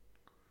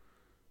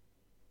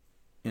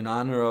in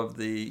honor of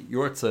the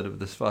Yortzeit of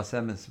the Sfas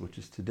Emes, which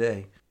is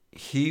today.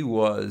 He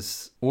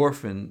was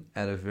orphaned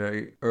at a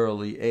very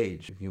early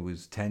age. He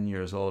was 10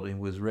 years old and he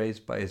was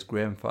raised by his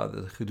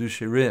grandfather, the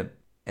Chidush Rim.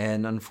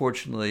 And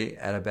unfortunately,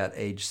 at about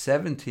age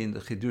 17, the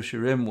Chidush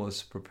Rim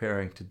was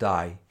preparing to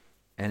die.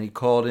 And he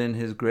called in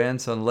his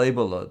grandson,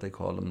 Labala. They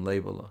called him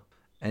Labala.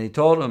 And he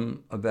told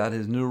him about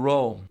his new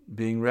role,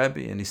 being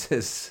Rebbe. And he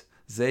says,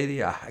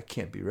 Zaidi, I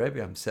can't be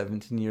Rebbe. I'm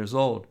 17 years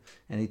old.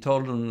 And he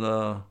told him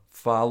the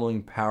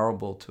following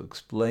parable to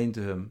explain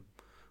to him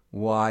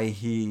why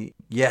he,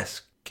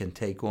 yes, can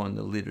take on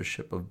the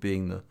leadership of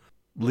being the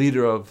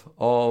leader of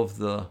all of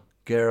the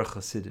Ger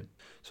Hasidim.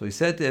 So he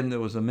said to him, there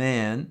was a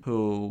man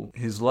who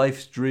his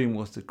life's dream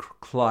was to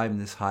climb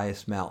this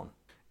highest mountain.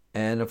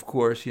 And of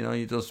course,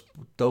 you just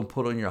don't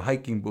put on your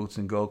hiking boots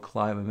and go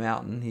climb a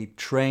mountain. He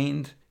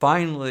trained,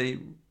 finally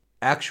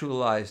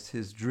actualized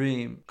his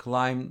dream,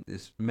 climbed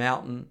this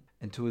mountain,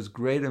 and to his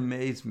great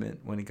amazement,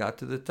 when he got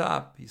to the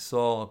top, he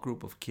saw a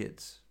group of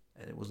kids.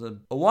 And it was a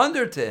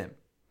wonder to him.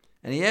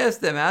 And he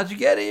asked them, how'd you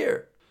get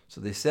here? So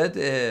they said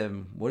to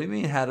him, what do you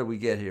mean, how did we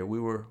get here? We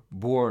were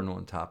born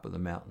on top of the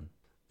mountain.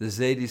 The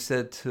Zaidi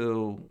said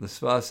to the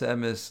Sfas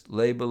Emes,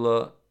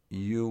 Labala,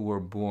 you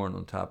were born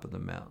on top of the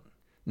mountain.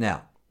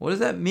 Now, what does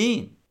that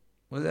mean?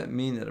 What does that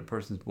mean that a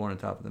person is born on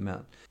top of the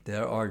mountain?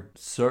 There are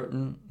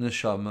certain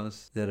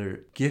neshamas that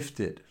are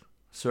gifted,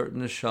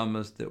 certain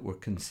neshamas that were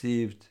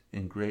conceived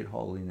in great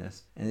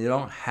holiness, and they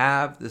don't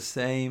have the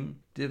same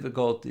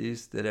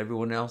difficulties that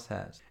everyone else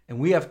has. And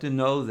we have to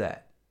know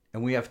that.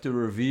 And we have to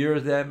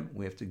revere them.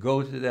 We have to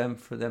go to them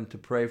for them to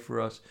pray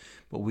for us.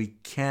 But we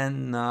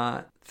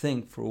cannot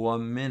think for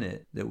 1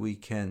 minute that we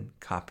can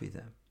copy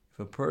them.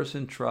 If a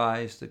person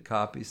tries to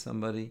copy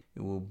somebody,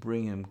 it will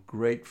bring him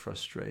great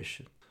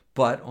frustration.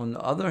 But on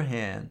the other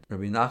hand,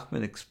 Rabbi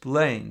Nachman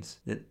explains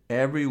that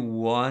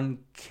everyone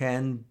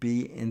can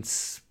be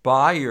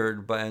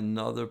inspired by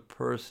another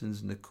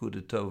person's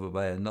Nekuda Tova,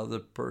 by another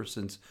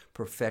person's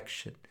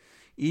perfection.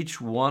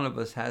 Each one of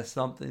us has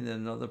something that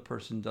another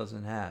person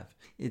doesn't have.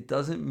 It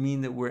doesn't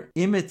mean that we're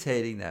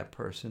imitating that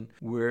person.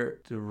 We're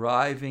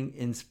deriving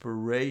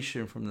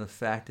inspiration from the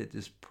fact that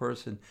this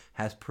person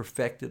has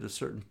perfected a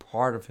certain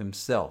part of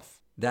himself.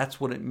 That's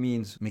what it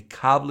means,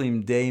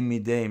 mikablim dei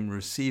mideim,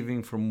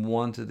 receiving from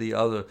one to the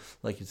other,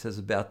 like it says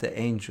about the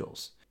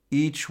angels.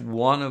 Each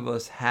one of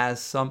us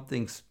has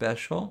something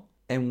special,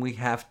 and we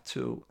have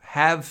to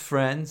have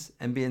friends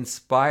and be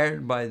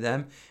inspired by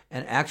them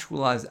and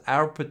actualize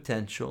our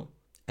potential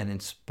and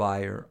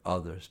inspire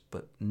others,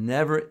 but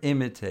never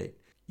imitate.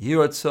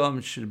 Yirat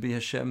Tzom should be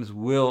Hashem's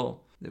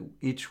will, that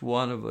each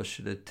one of us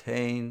should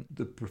attain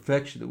the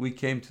perfection that we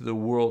came to the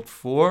world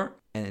for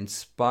and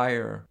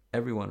inspire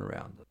everyone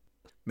around us.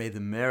 May the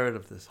merit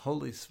of this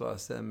holy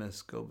Sfas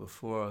Emes go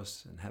before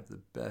us and have the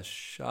best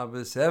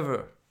Shabbos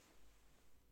ever.